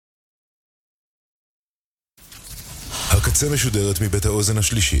הקצה משודרת מבית האוזן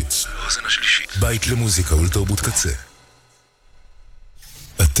השלישית. בית למוזיקה ולתרבות קצה.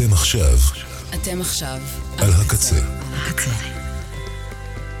 אתם עכשיו על הקצה.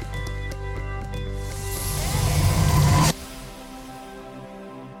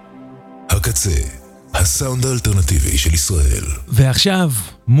 הקצה, הסאונד האלטרנטיבי של ישראל. ועכשיו,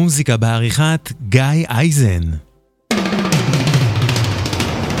 מוזיקה בעריכת גיא אייזן.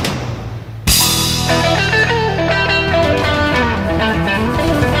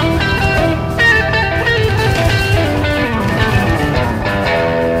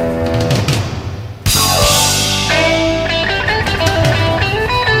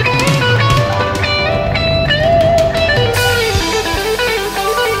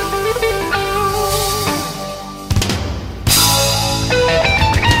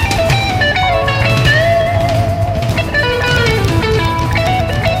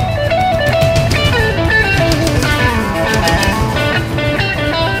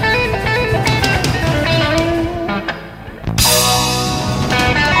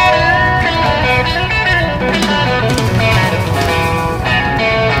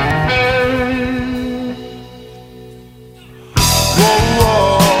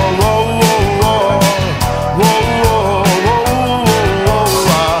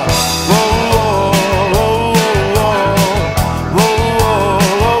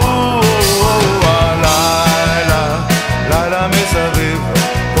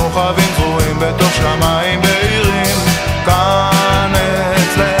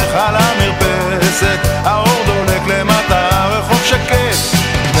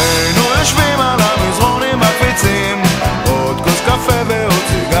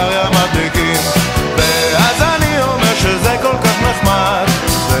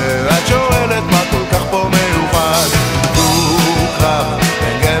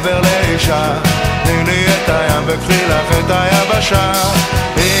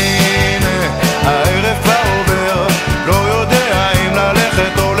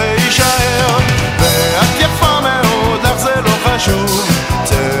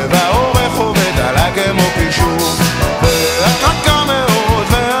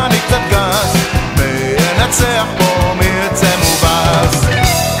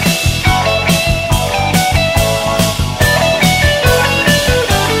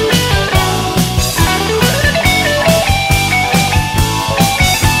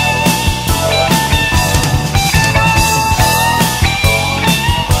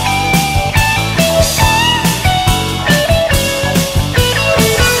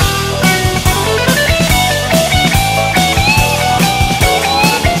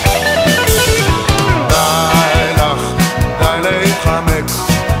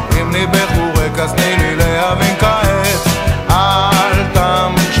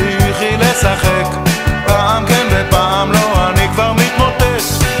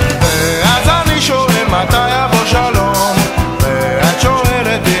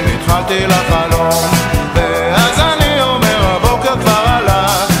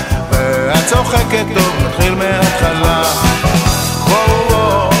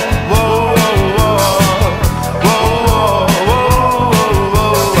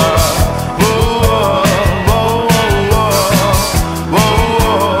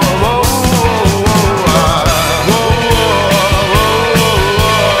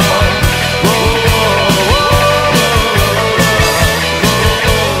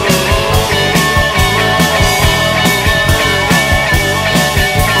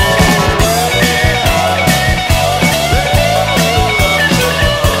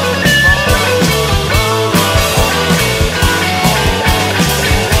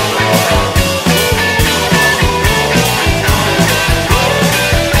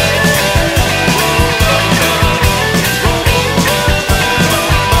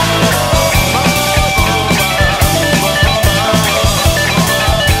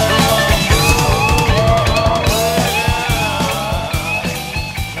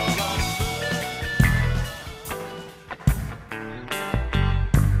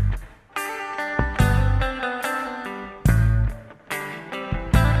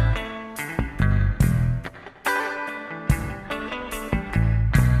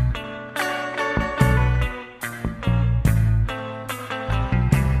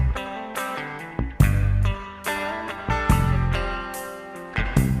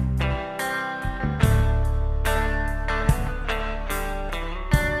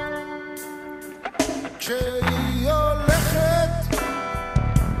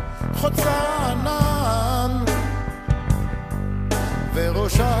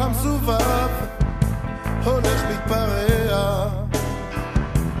 הולך להתפרע,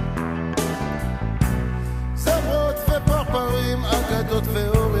 זמרות ופרעות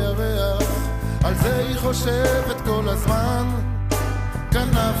על זה היא חושבת כל הזמן,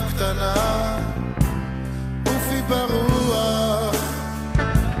 כנף קטנה ופי ברוח.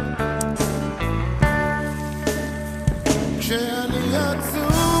 כשאני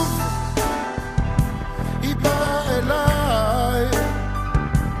עצוב היא באה אליי,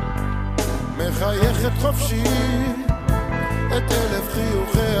 מחייכת חופשי את אלף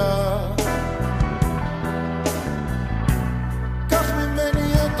חיוכיה. קח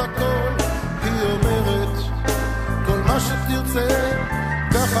ממני את הכל, היא אומרת, כל מה שתרצה,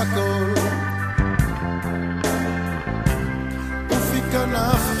 קח הכל. ופי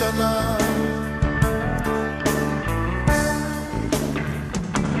כנף קטנה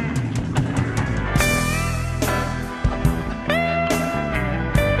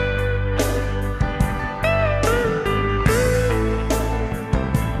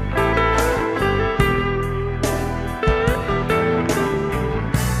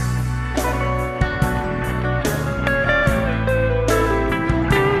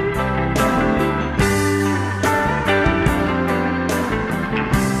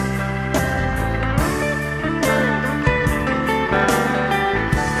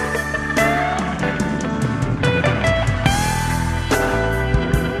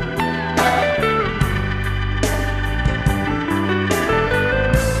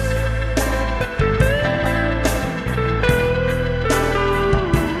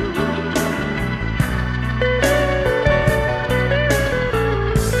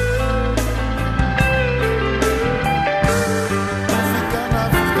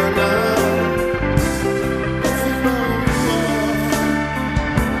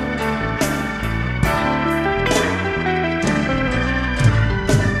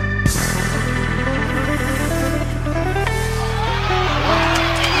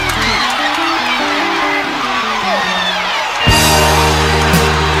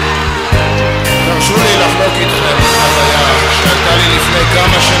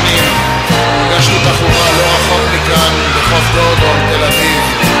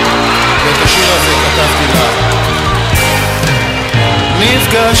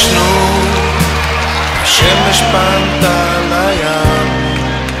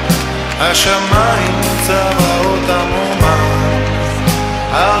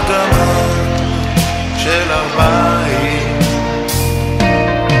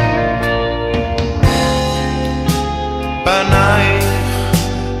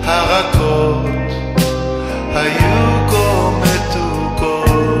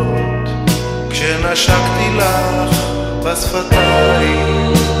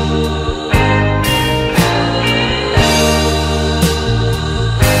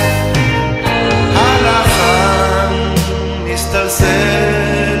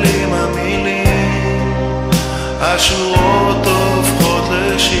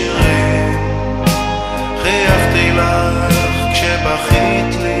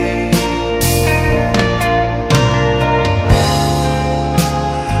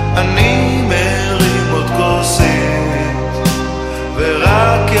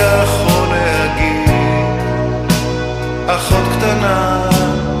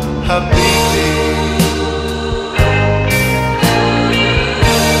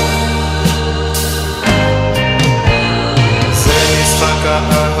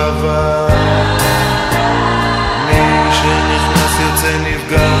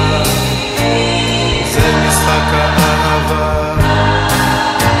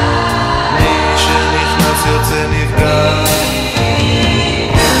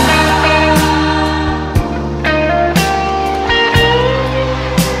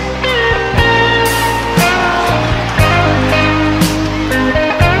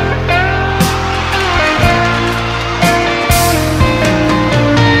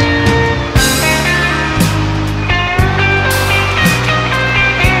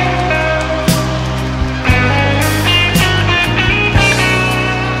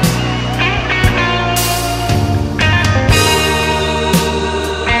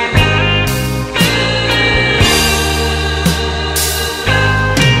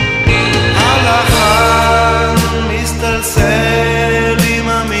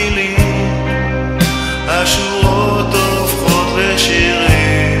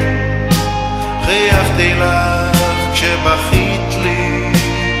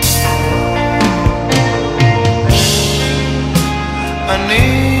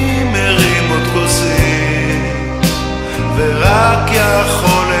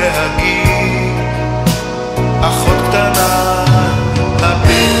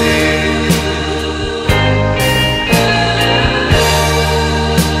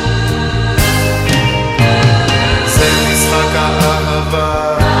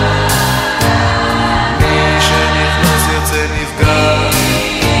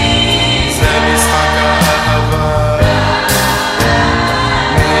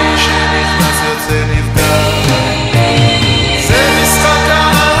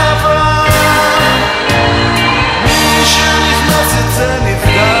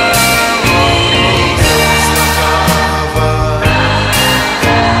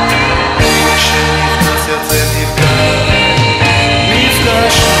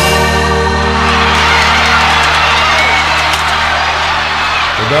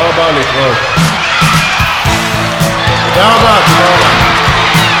תודה, להתראות. תודה רבה, תודה רבה.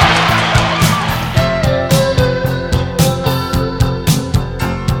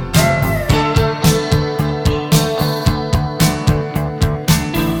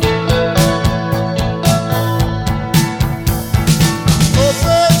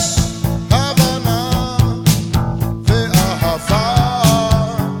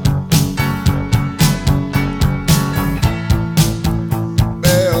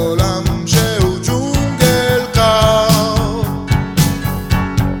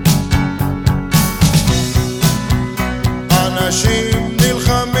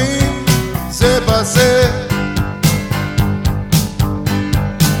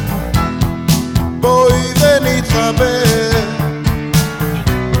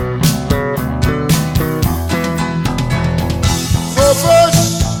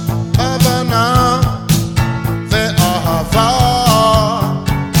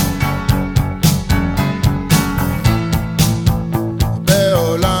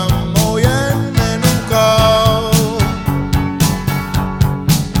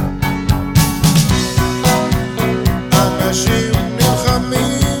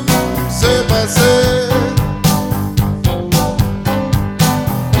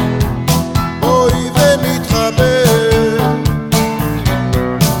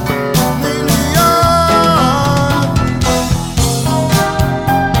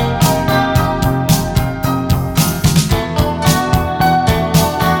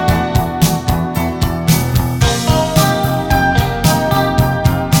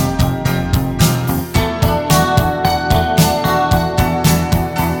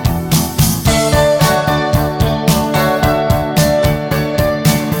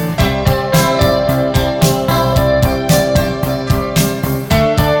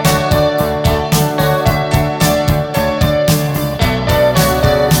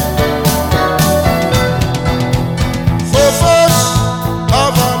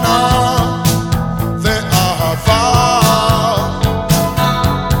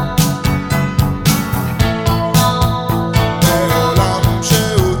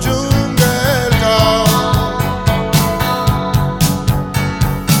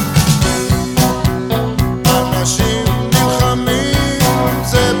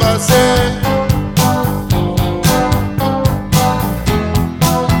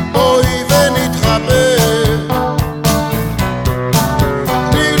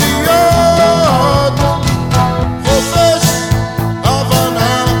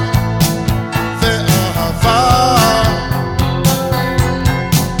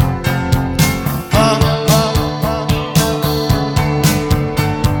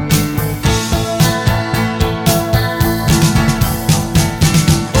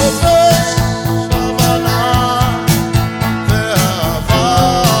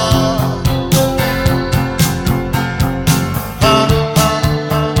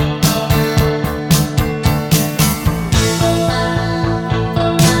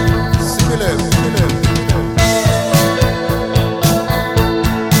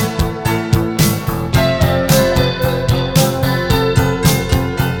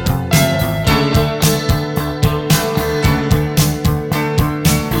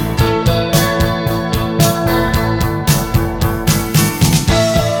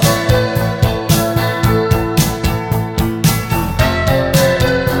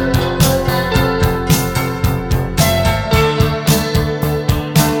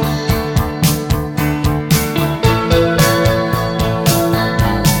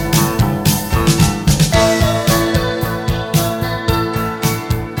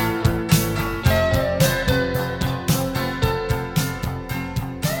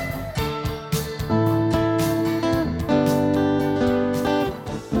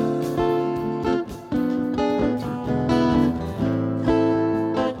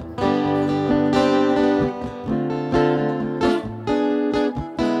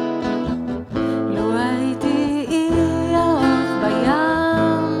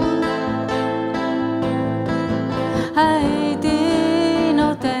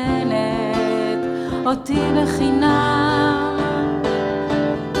 אותי בחינם,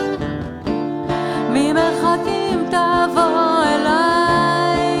 ממרחקים תבוא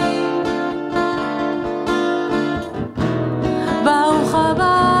אליי, ברוך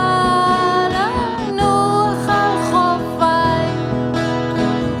הבא לנוח על חופיי.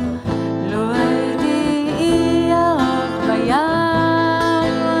 לו הייתי ירוק בים,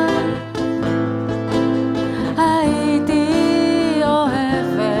 הייתי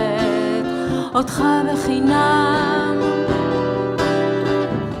אוהבת אותך בחינם,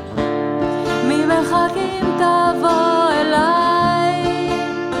 ממרחקים תבוא אליי,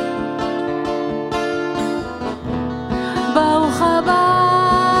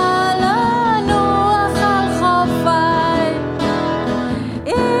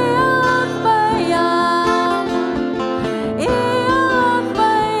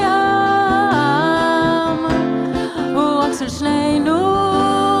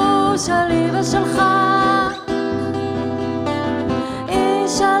 שלי ושלך,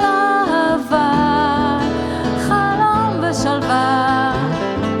 איש על אהבה, חלום ושלווה,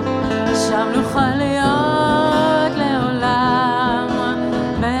 שם נוכל להיות לעולם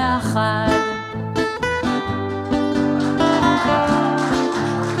ביחד.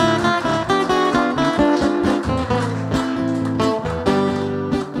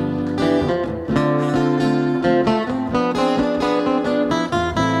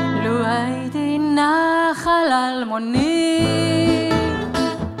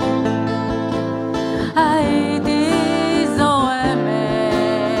 הייתי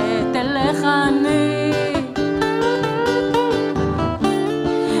זורמת אליך אני,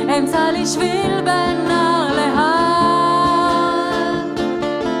 אמצע לי שביל בין נהר להר,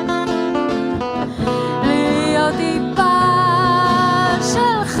 להיות טיפה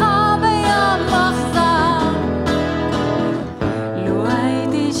שלך בים מחזר. לו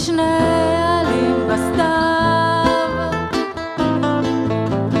הייתי שני עלים בסתיו,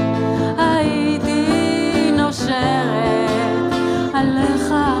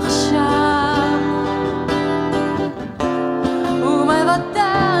 עליך עכשיו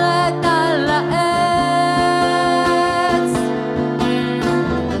ומוותרת על העץ,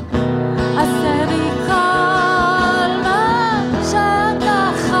 עשה בי כל מה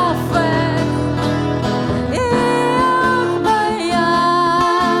שאתה חפץ, איוק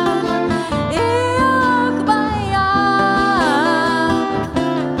בים, איוק בים,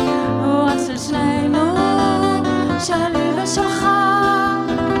 הוא רק של שנינו, שלי ושלך,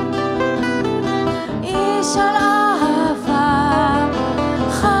 איש על אהבה,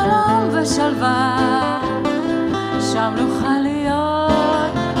 חלום ושלווה, שם נוכל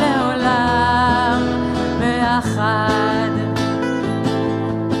להיות לעולם ביחד.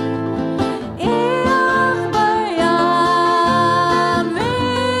 איוק בים,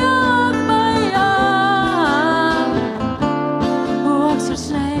 איוק בים, הוא רק של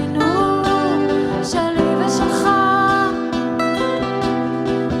שנינו, שלי ושלך,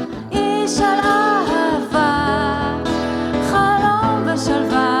 איש על אהבה, חלום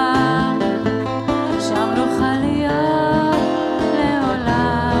ושלווה, שם נוכל להיות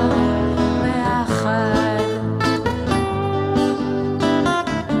לעולם ביחד.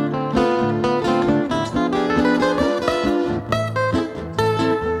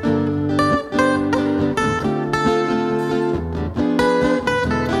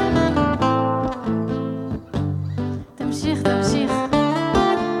 תמשיך, תמשיך.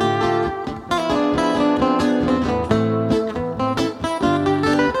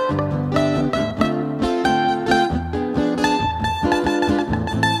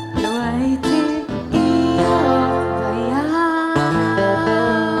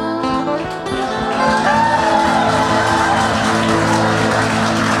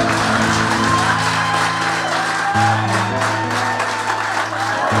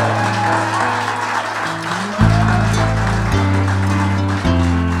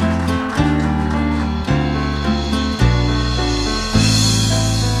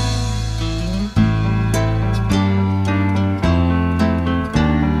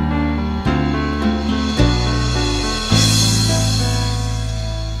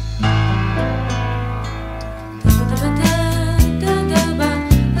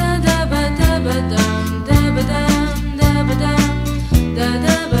 Da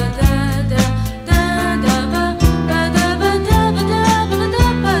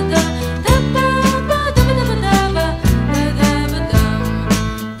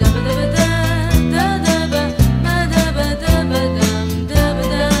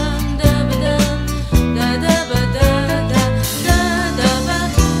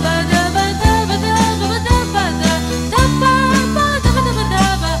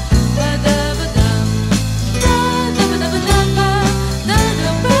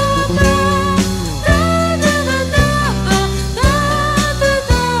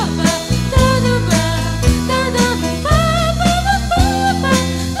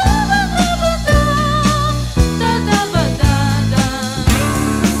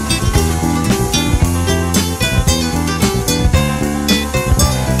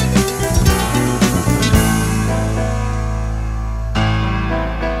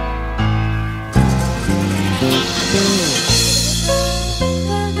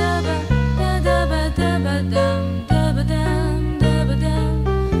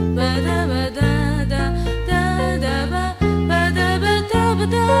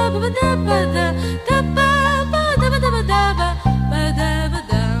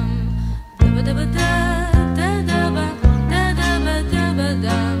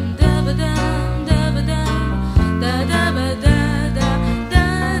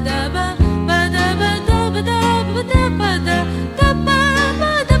da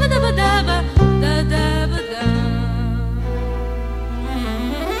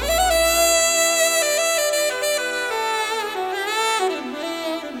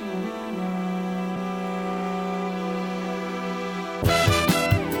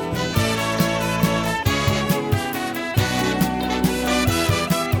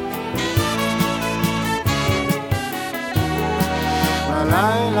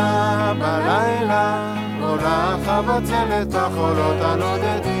בלילה, בלילה, עולה חבצלת בחולות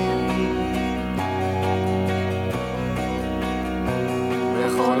הנודדים.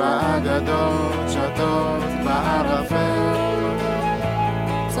 וכל האגדות שטות בערפל,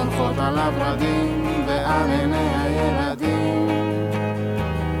 צונחות על הורדים ועל עיני הילדים.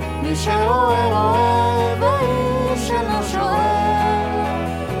 מי שרואה רואה ואיש אינו שואל,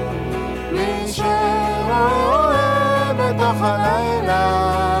 מי שרואה רואה בתוך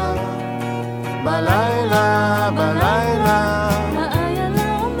הלילה, בלילה, בלילה.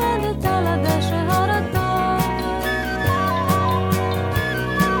 האיילה עומדת על הדשא הרטוב,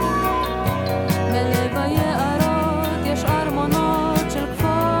 בלב היערות יש ארמונות של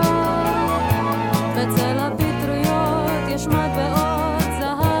כפור, בצל הפטריות יש מטבעות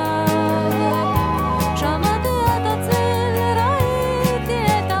זהב. שמעתי את הציל, ראיתי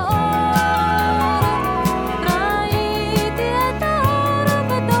את האור, ראיתי את האור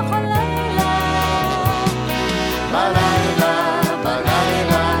בתוך הלילה. בלילה,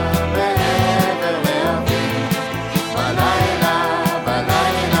 בלילה, מעבר לאביב. בלילה,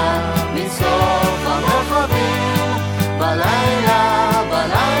 בלילה, מסוף המרחבים. בלילה,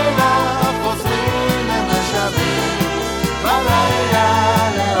 בלילה, חוזרים ומשבים. בלילה,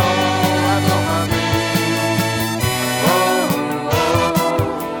 לאור הכוכבים.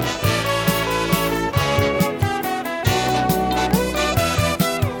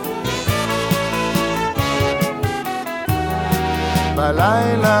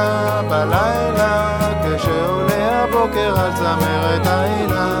 בלילה, בלילה, כשעולה הבוקר על צמרת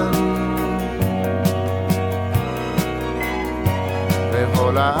האילן,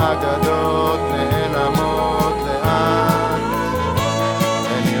 וכל האגדות נעלמות לאט,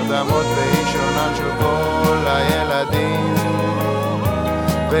 הן נרדמות באישונן של כל הילדים,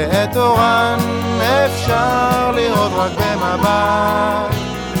 ואת אורן אפשר לראות רק במבט,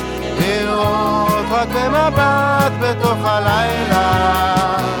 לראות רק במבט בתוך הלילה.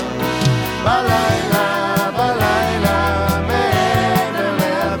 בלילה, בלילה, מעבר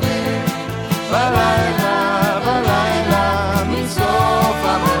לאביב. בלילה, בלילה, מסוף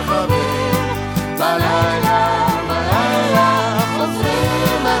המרחבים. בלילה, בלילה,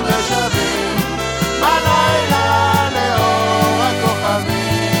 חוזרים ומשבים. בלילה, לאור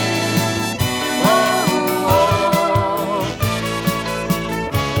הכוכבים.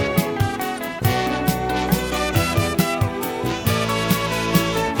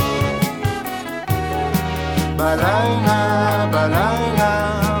 בלילה,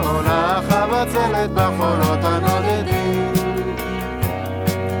 בלילה, עולה חבצלת בחולות הנודדים.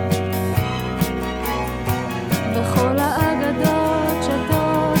 וכל האגדות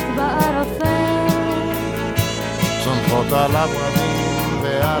שטות בערפל, צונחות על הורדים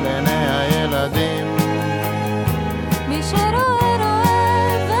ועל עיני הילדים. מי שרואה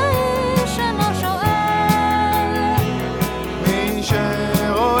רואה ואיש אינו שואל, מי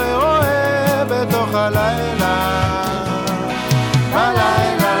שרואה רואה בתוך הלילה.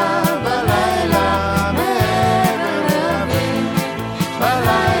 בלילה, בלילה, מעבר לאביב.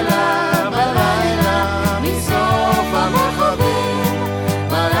 בלילה, בלילה, מסוף המרחבים.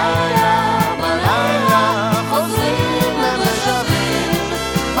 בלילה, בלילה, חוזרים ומשבים.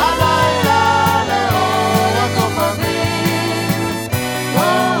 בלילה, לאור הכוכבים.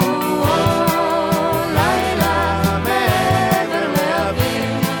 לילה, מעבר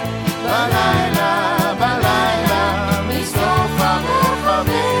לאביב. בלילה, בלילה, מסוף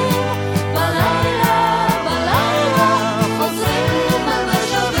המרחבים. בלילה, בלילה, חוזרים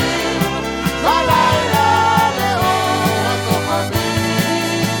ומשבים. בלילה, לאור הכוכבים.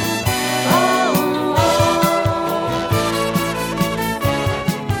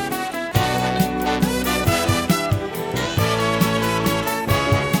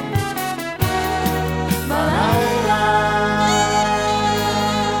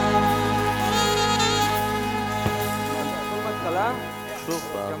 שוב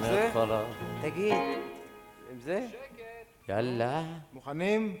פעם, מההתחלה. תגיד, עם זה? יאללה.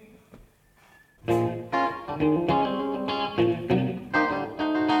 מוכנים?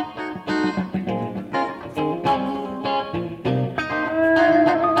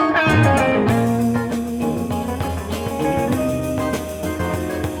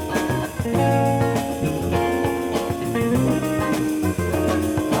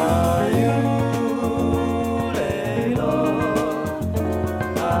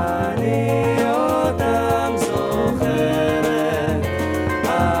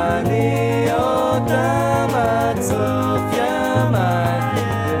 אני אותם עצור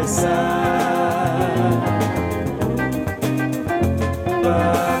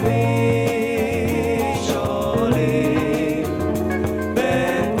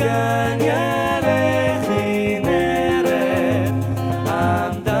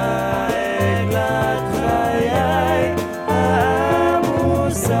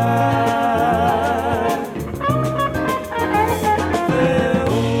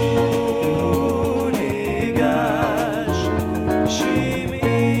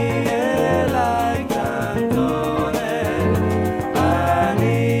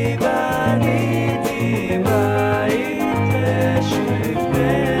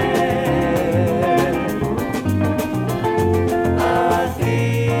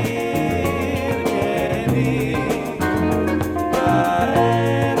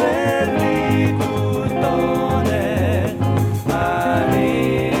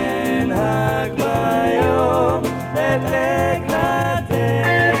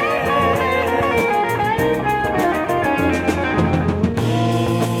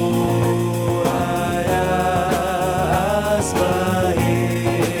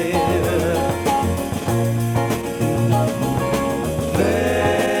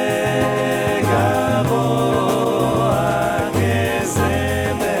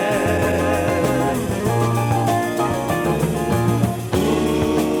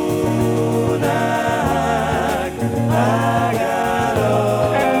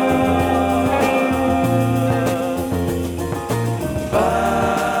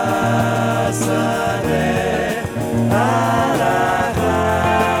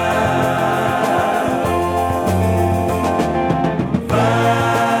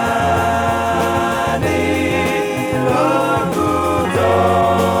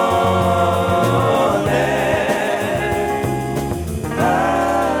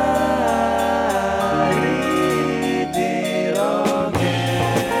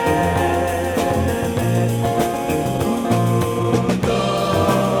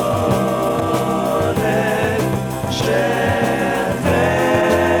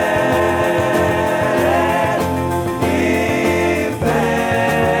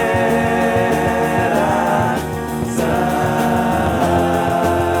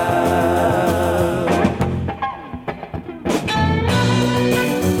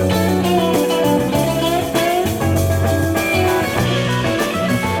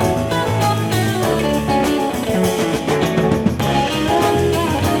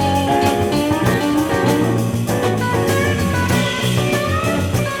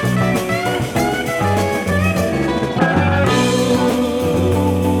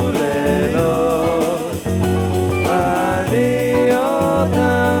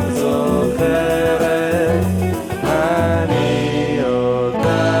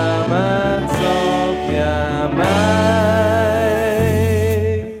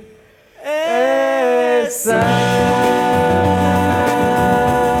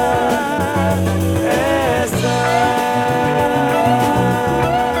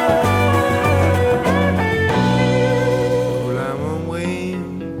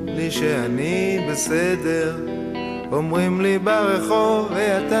אומרים לי ברחוב,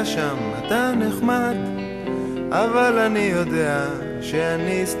 ואתה שם, אתה נחמד, אבל אני יודע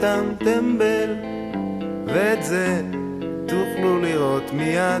שאני סתם טמבל, ואת זה תוכלו לראות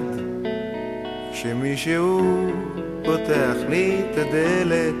מיד, כשמישהו פותח לי את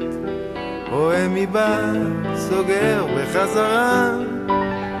הדלת, רואה מבא, סוגר בחזרה,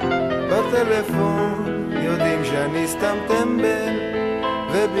 בטלפון יודעים שאני סתם טמבל,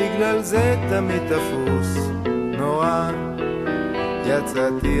 ובגלל זה תמיד תפוס נורא.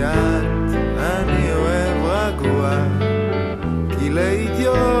 יצאתי את, אני אוהב רגוע, כי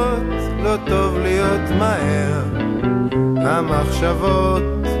לאידיוט לא טוב להיות מהר, המחשבות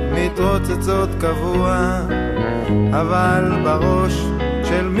מתרוצצות קבוע, אבל בראש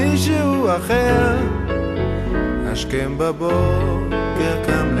של מישהו אחר, השכם בבוקר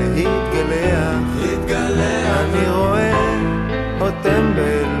קם להתגלח, אני רואה עוד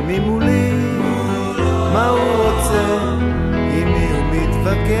טמבל ממולי, מה הוא רוצה, עם מי הוא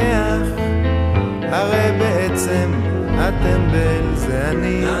מתווכח, הרי בעצם הטמבל זה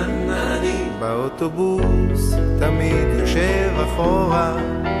אני, באוטובוס תמיד יושב אחורה,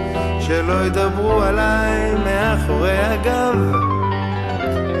 שלא ידברו עליי מאחורי הגב,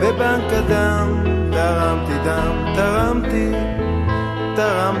 בבנק הדם תרמתי דם,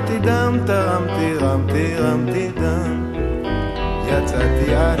 תרמתי דם, רמתי דם,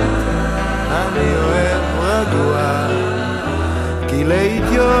 יצאתי את, אני אוהב רגוע, כי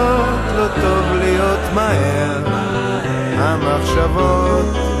לאידיוט לא טוב להיות מהר, המחשבות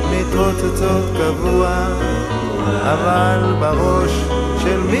מתרוצצות קבוע, אבל בראש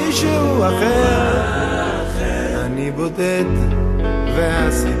של מישהו אחר, אני בודד,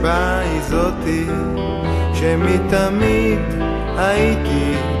 והסיבה היא זאתי, שמתמיד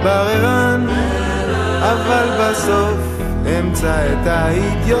הייתי בררן, אבל בסוף אמצא את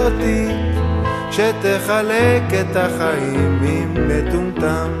האידיוטית, שתחלק את החיים עם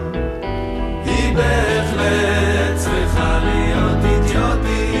מטומטם. היא בהחלט צריכה להיות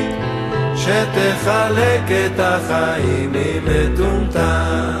אידיוטית, שתחלק את החיים עם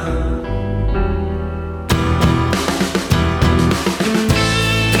מטומטם.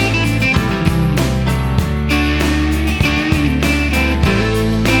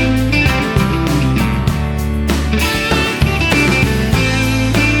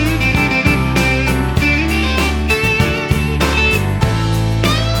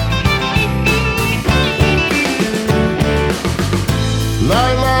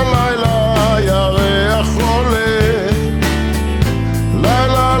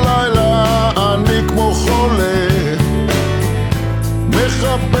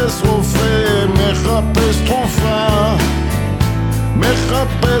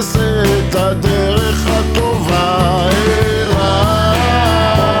 מחפש את הדרך הטובה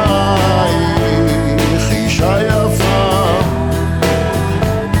אלייך, אישה יפה,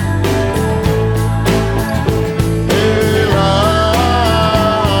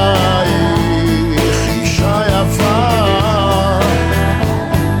 אלייך, אישה יפה,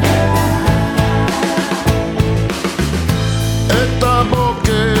 את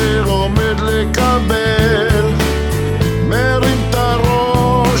הבוקר עומד לקבל, מרים את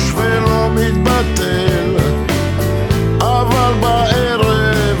הראש ולא מתבטל,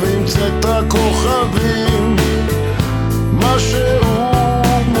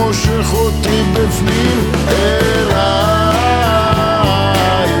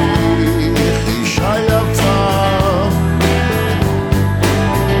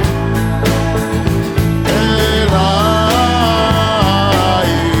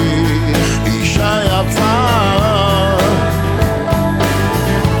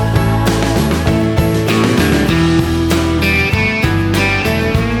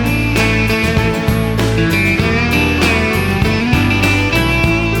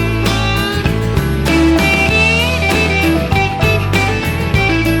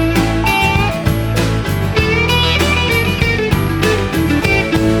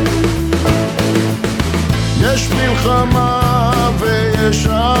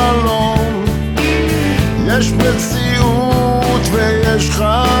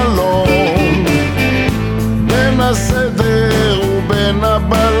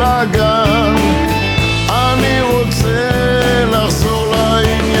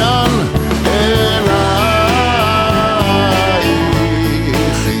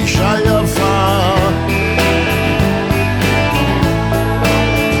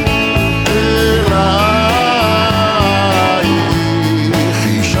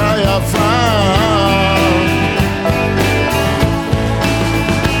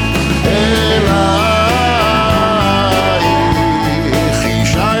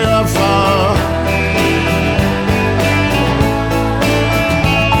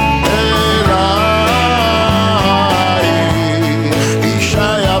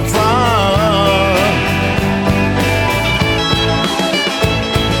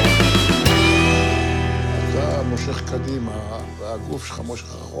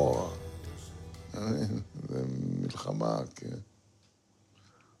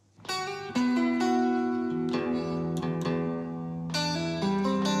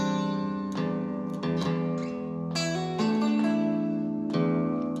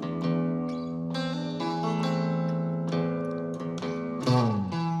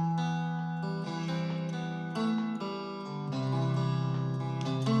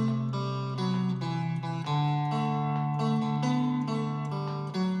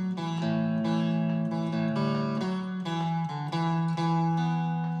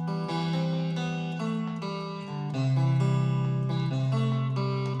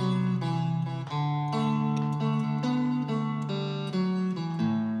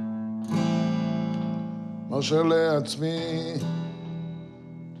 מרשה לעצמי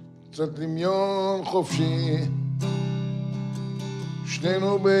קצת דמיון חופשי,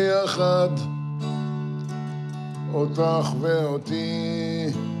 שנינו ביחד, אותך ואותי,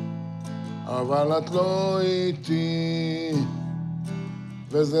 אבל את לא איתי,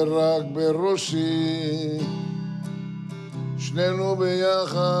 וזה רק בראשי, שנינו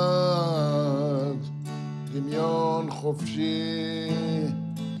ביחד, דמיון חופשי.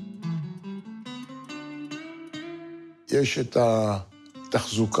 יש את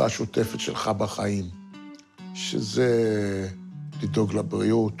התחזוקה השוטפת שלך בחיים, שזה לדאוג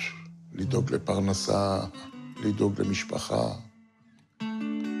לבריאות, לדאוג לפרנסה, לדאוג למשפחה.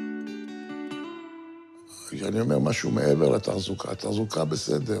 אני אומר משהו מעבר לתחזוקה. התחזוקה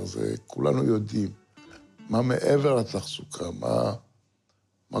בסדר, זה כולנו יודעים. מה מעבר לתחזוקה?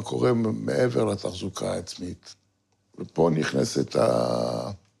 מה קורה מעבר לתחזוקה העצמית? ופה נכנסת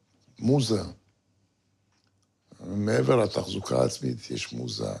המוזה. מעבר לתחזוקה העצמית יש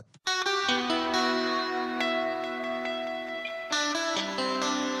מוזה.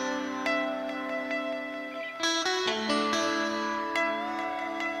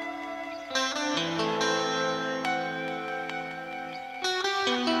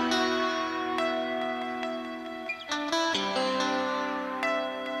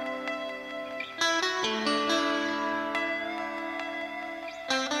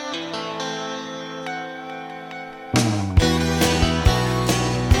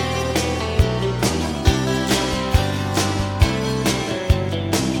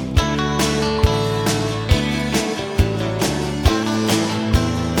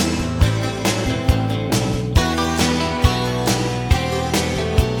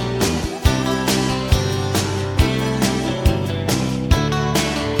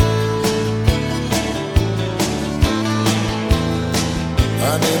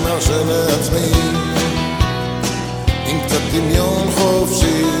 אני מרשה לעצמי עם קצת דמיון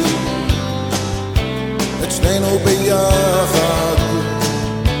חופשי, את שנינו ביחד,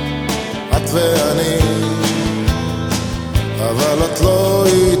 את ואני, אבל את לא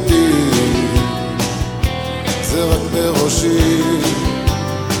איתי, זה רק בראשי,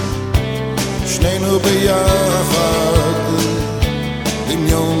 שנינו ביחד,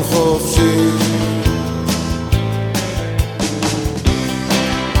 דמיון חופשי.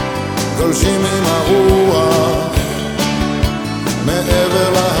 גולשים עם הרוח מעבר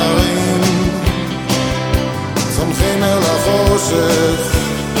להרים, צומחים אל החושך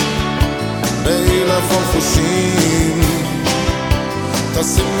בעילפון חושים,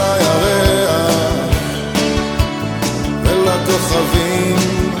 טסים לירח ולכוכבים,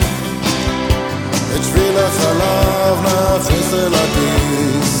 את שביל החלב נכניס אל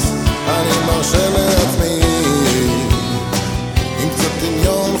הכיס. אני מרשה לעצמי עם קצת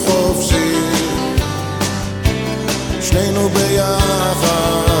דמיון חופשי, שנינו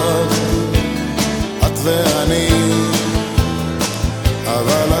ביחד, את ואני,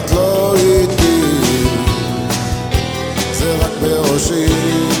 אבל את לא איתי, זה רק בראשי,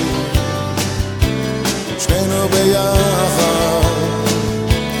 שנינו ביחד,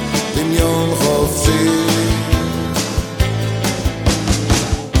 דמיון חופשי.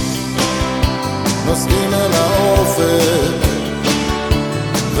 נוסעים אל האופק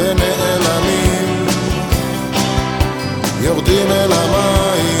ונעלמים, יורדים אל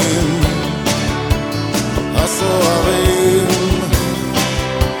המים הסוערים,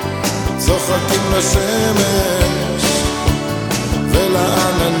 צוחקים לשמש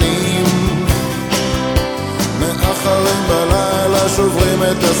ולעננים, מאחרים בלילה שוברים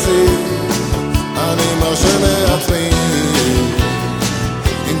את השיא. אני מרשה לעצמי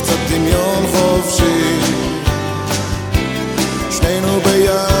עם קצת דמיון חופשי, שנינו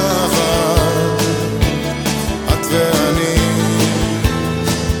ביחד, את ואני,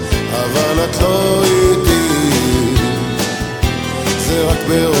 אבל את לא איתי, זה רק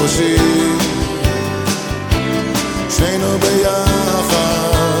בראשי, שנינו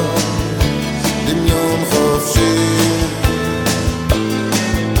ביחד, דמיון חופשי.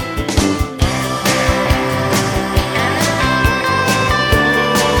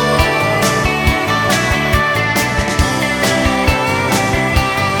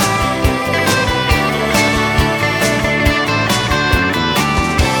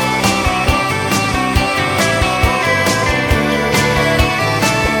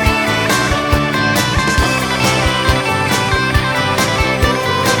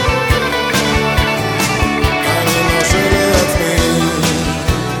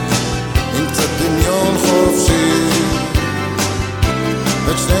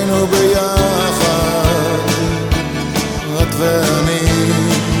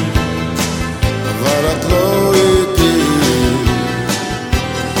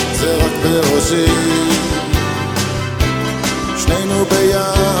 זה רק בראשי, שנינו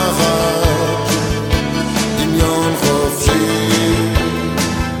ביחד, דמיון חופשי,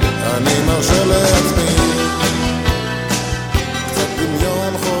 אני מרשה לעצמי, קצת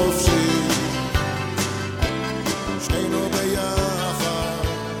דמיון חופשי, שנינו ביחד,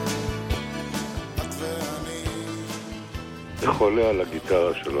 את ואני. זה חולה על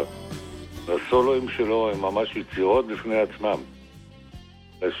הגיטרה שלו. והסולואים שלו הם ממש יצירות בפני עצמם.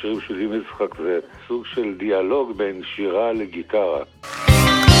 השירים של יצחק זה סוג של דיאלוג בין שירה לגיטרה.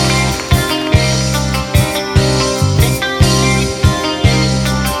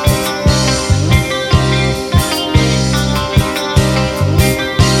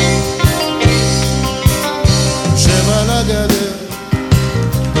 יושב על הגדר,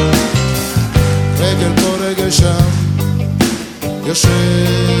 רגל פה רגל שם,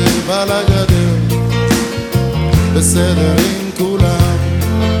 יושב על הגדר, בסדר עם כולם,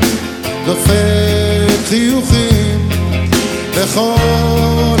 דופק חיוכים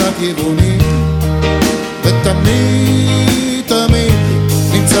בכל הכיוונים, ותמיד תמיד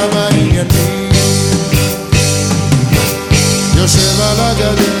נמצא בעניינים. יושב על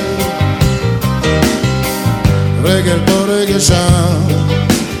הגדר, רגל פה רגל שם,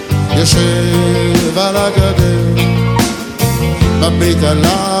 יושב על הגדר, מביט על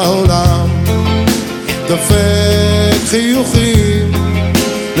העולם, דופק חיוכים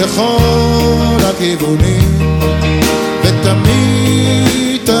לכל הכיוונים,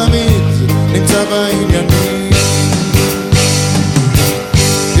 ותמיד תמיד נמצא בעניינים.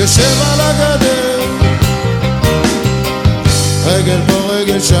 יושב על הגדר, רגל פה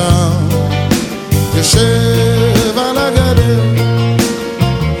רגל שם, יושב על הגדר,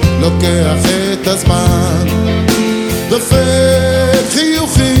 לוקח את הזמן, דופק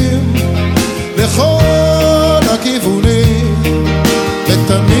חיוכים לכל הכיוונים,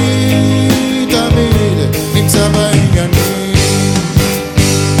 ותמיד תמיד נמצא בעניינים.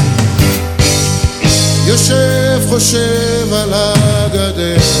 יושב חושב על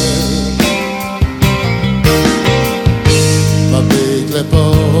הגדר, מביט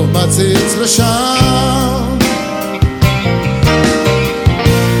לפה מציץ לשם,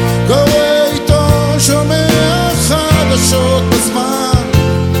 קורא עיתון שומע חדשות בזמן,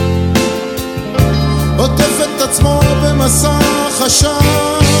 עוטף את עצמו במסך עשן.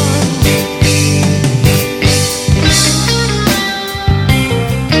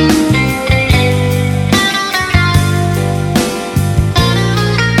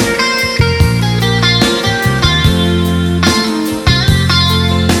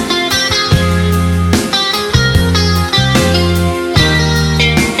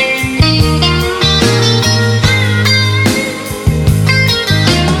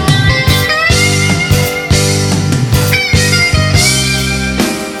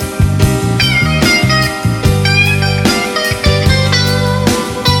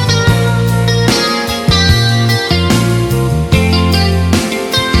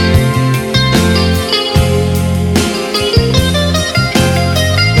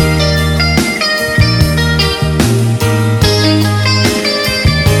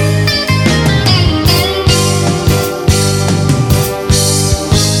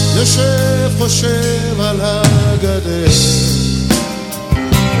 חושב על הגדר,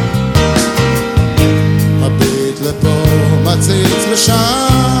 מביט לפה מציץ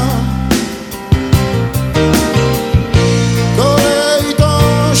לשם, קורא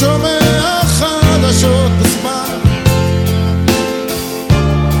עיתון שומע חדשות בזמן,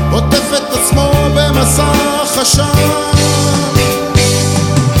 עוטף את עצמו במסך עשן.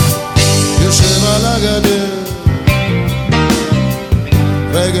 יושב על הגדר,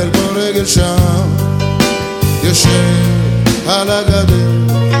 רגל פה רגל שם, יושב על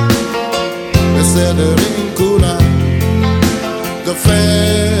הגדר, בסדר עם כולם, דופק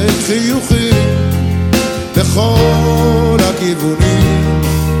חיוכים לכל הכיוונים,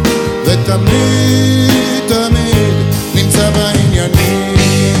 ותמיד תמיד נמצא בעניינים.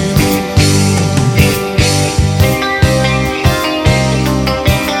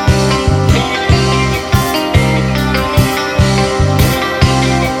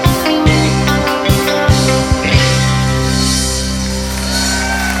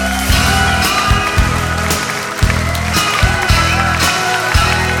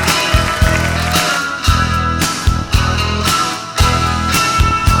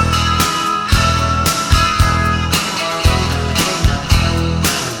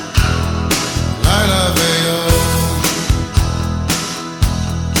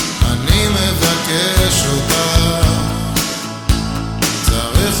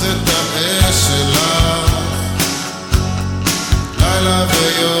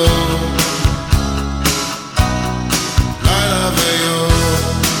 ויום, לילה ויום,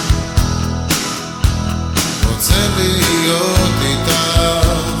 רוצה להיות איתך,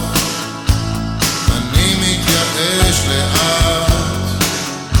 אני מתייאש לאט,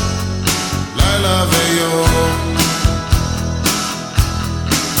 לילה ויום,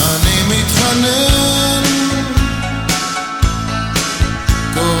 אני מתחנן,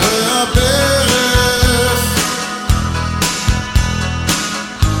 קורא הברך,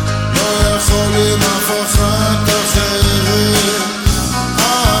 לא יכול עם אף אחת אחרת,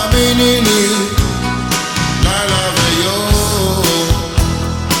 האמיני לי, לילה ויום,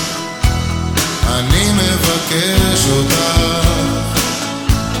 אני מבקש אותך,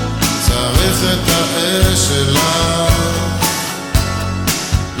 צריך את האש שלך,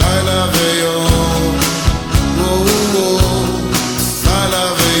 לילה ויום, לילה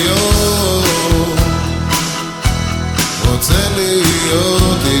ויום, רוצה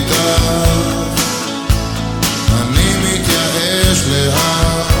להיות איתך, אני מתייאש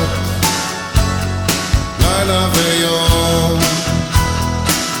לאט, לילה ויום,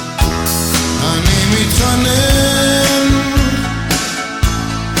 אני מתחנן,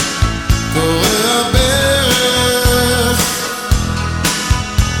 קורא הברך,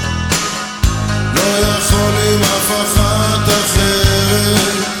 לא יכול עם אף אחת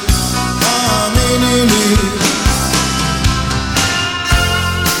אחרת, האמיני לי,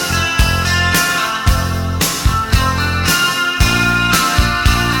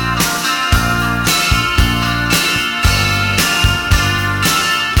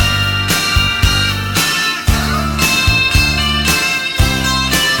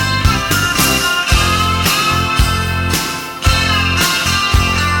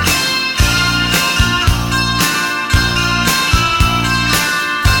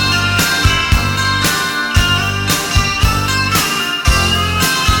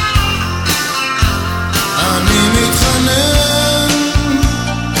 אני מתחנן,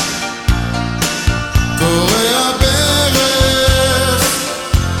 קורא הברך,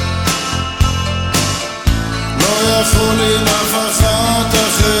 לא יכול עם אף אחת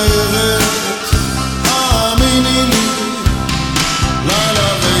אחרת, האמיני לי, לילה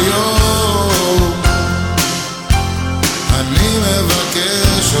ויום, אני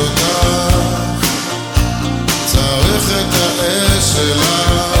מבקש אותך, צריך את האש שלך,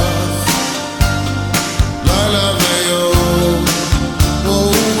 לילה ויום,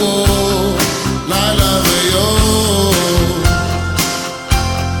 לילה ויום,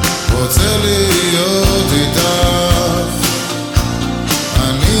 רוצה להיות איתך,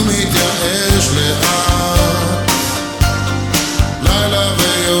 אני מתייאש לאט, לילה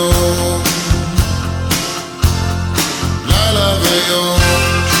ויום, לילה ויום,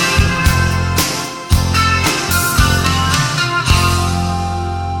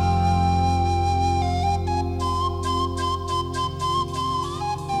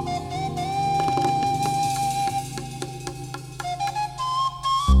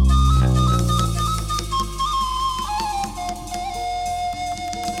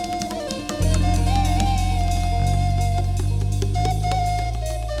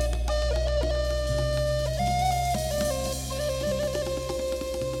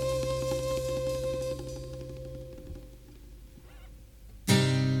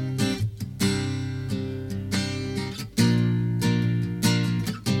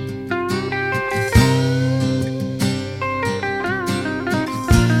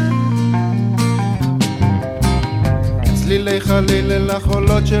 צלילי חליל אל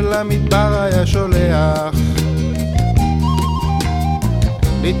החולות של המדבר היה שולח,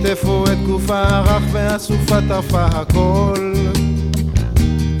 ליטפו את גופה הרך והסופה טרפה הכל,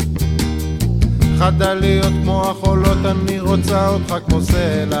 חדה להיות כמו החולות, אני רוצה אותך כמו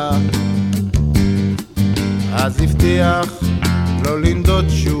סלע, אז הבטיח לא לנדוד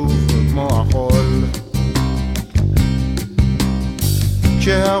שוב כמו החול,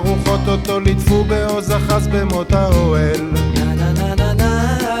 כשהרוחות אותו ליטפו בעוז אחז במות האוהל,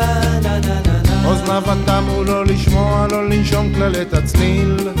 אוזניו תמו לא לשמוע, לא לנשום כללת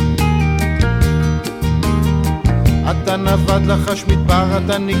הצליל, אתה נבד לחש מדבר,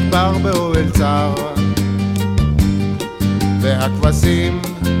 אתה נקבר באוהל צר, והכבשים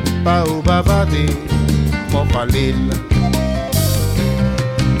באו בוואדי כמו חליל.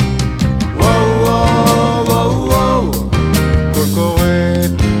 וואו וואו וואו וואו, קול קורא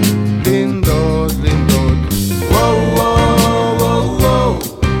לנדוד לנדוד, וואו וואו וואו וואו,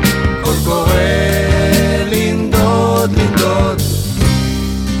 קול קורא לנדוד לנדוד.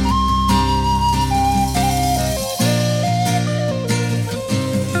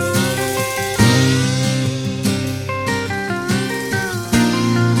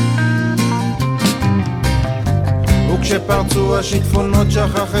 וכשפרצו השיטפונות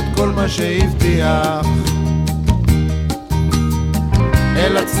שכח את כל מה שהבטיח,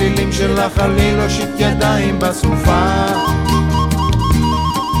 אל הצלילים של החליל הושיט ידיים בסופה,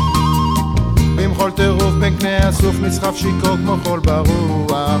 במחול טירוף בין קנה הסוף נסחף שיקור כמו חול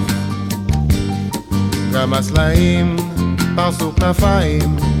ברוח, גם הסלעים פרסו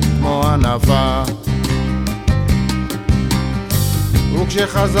כנפיים כמו ענבה,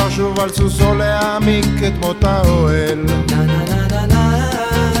 וכשחזר שוב על סוסו להעמיק את מות האוהל,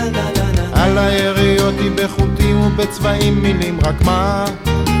 על היריות היא בחוטים ובצבעים מילים רק מה,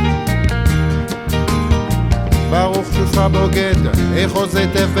 ברוך שופע בוגד איך עוז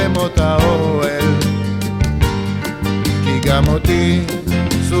היטב במות האוהל, כי גם אותי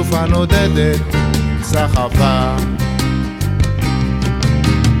סופה נודדת סחפה.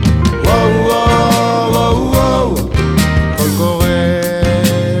 וואו וואו וואו וואו קול קורא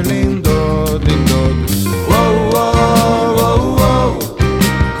לנדוד לנדוד, וואו וואו וואו וואו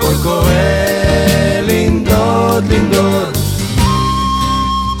קול קורא לנדוד לנדוד.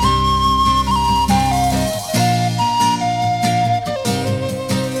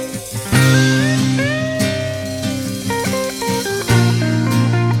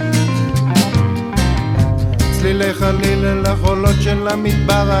 צלילי חליל אל החולות של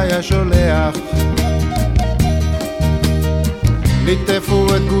המדבר היה שולח, ליטפו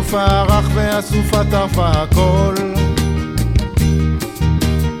את גופה הרך והסופה טרפה הכל,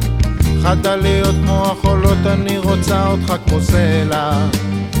 חדה להיות כמו החולות אני רוצה אותך כמו סלע,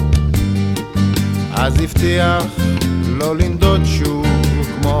 אז הבטיח לא לנדוד שוב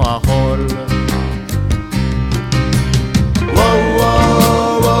כמו החול. וואו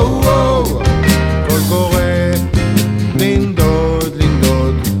וואו וואו וואו קול קורא לנדוד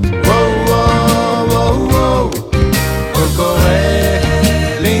לנדוד, וואו וואו וואו וואו קול קורא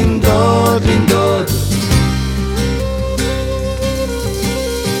לנדוד לנדוד.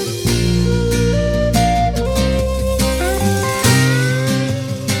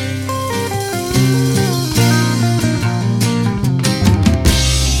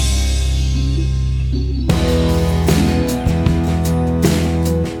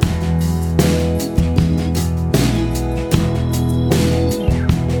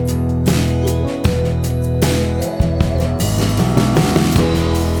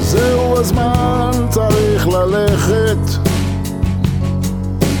 הזמן צריך ללכת,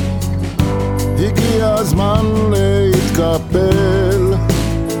 הגיע הזמן להתקפל,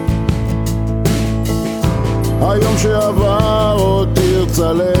 היום שעבר הותיר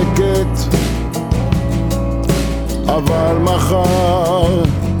צלקת, אבל מחר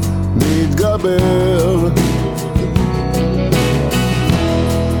נתגבר.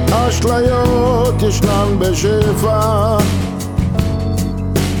 אשליות ישנן בשפע,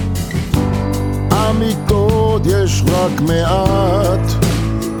 אמיתות יש רק מעט,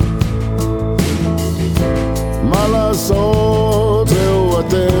 מה לעשות זהו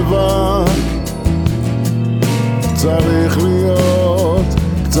הטבע, צריך להיות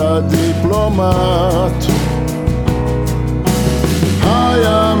קצת דיפלומט.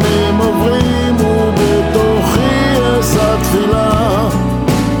 הימים עוברים ובתוכי אשא תפילה,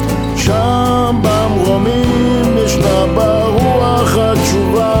 שם במרומים ישנה ברוח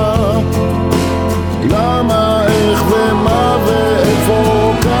התשובה, למה, איך ומה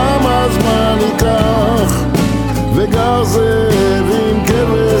ואיפה, כמה זמן ייקח, וגר זאב עם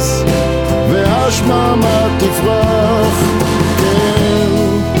כבש והשממה תפרח, כן.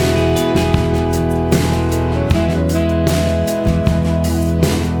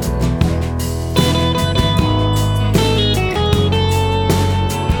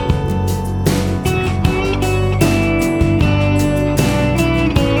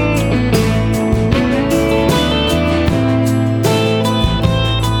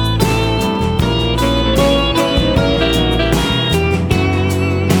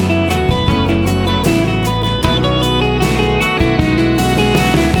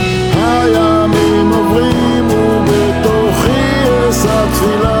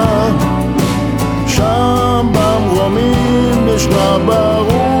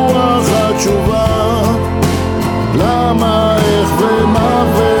 ברוח התשובה, למה, איך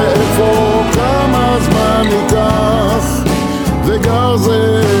ומה ואיפה, כמה זמן ייקח, וגר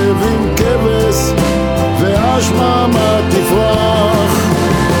זאב עם כבש והשממה תפרח,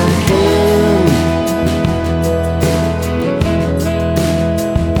 כן.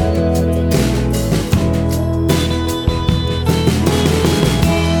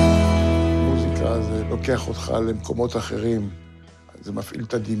 מוזיקה זה לוקח אותך למקומות אחרים, זה מפעיל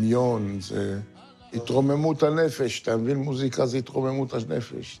את הדמיון, זה התרוממות הנפש, אתה מבין? מוזיקה זה התרוממות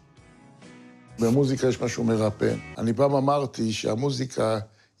הנפש. במוזיקה יש משהו מרפא. אני פעם אמרתי שהמוזיקה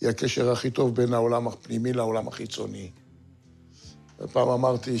היא הקשר הכי טוב בין העולם הפנימי לעולם החיצוני. ופעם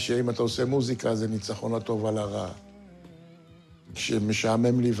אמרתי שאם אתה עושה מוזיקה זה ניצחון הטוב על הרע.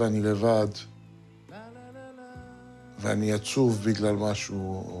 כשמשעמם לי ואני לבד, ואני עצוב בגלל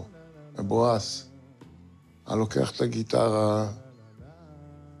משהו מבואס, אני לוקח את הגיטרה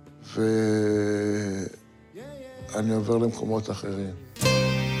ואני עובר למקומות אחרים.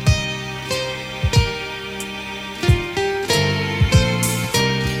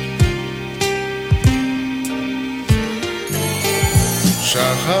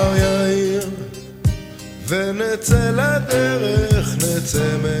 שחר יאיר ונצא לדרך,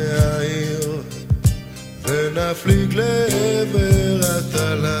 נצא מהעיר ונפליג לעבר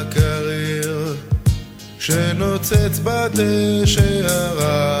הטל הקריר שנוצץ בדשא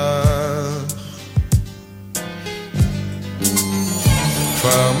הרך.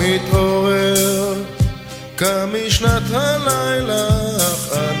 כבר מתעורר כמשנת הלילה,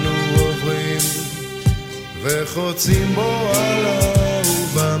 אך אנו עוברים וחוצים בו עליו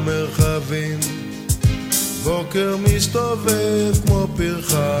במרחבים. בוקר מסתובב כמו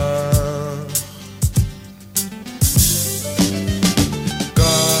פרחח,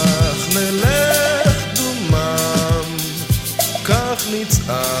 כך נלך דומם, כך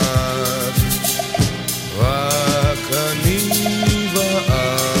נצעד, רק אני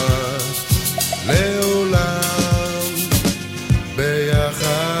ואת לעולם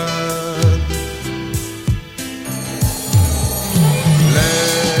ביחד,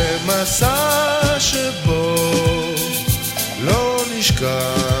 למסע שבו לא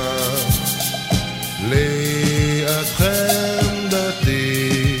נשכח לידכם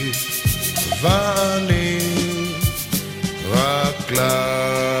דתי ואני רק לך.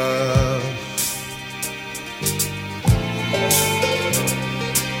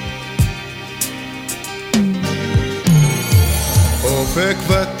 אופק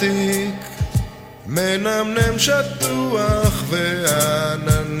ותיק מנמנם שטוח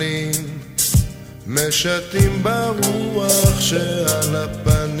ועננים משתים ברוח שעל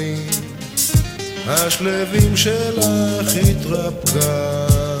הפנים, השלבים שלך התרפקה.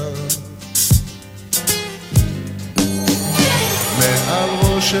 מעל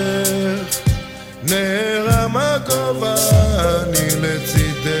ראשך נערם הגובה, אני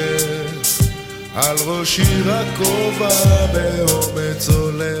לצידך, על ראשי הכובע באומץ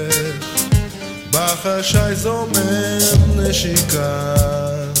הולך, בחשאי זומם נשיקה.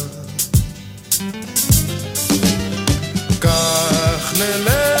 כך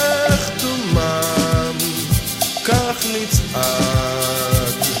נלך דומם, כך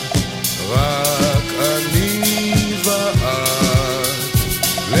נצעד, רק אני ואת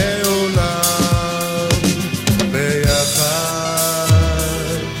לעולם ביחד,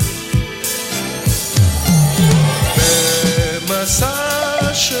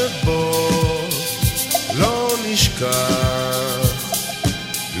 במסע שבו לא נשכח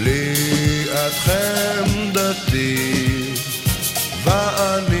לידכם דתי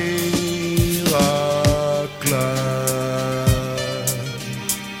ואני רק לך.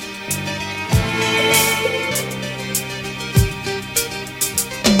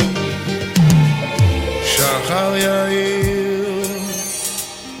 שחר יאיר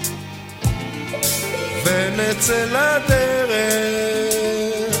ונצא לדרך,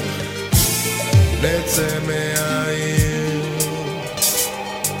 נצא מהעיר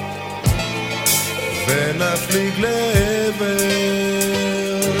ונפליג לעבר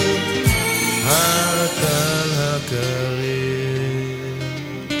הטל הקריר.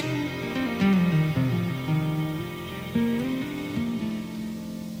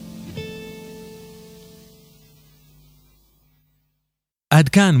 עד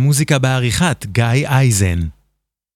כאן מוזיקה בעריכת גיא אייזן.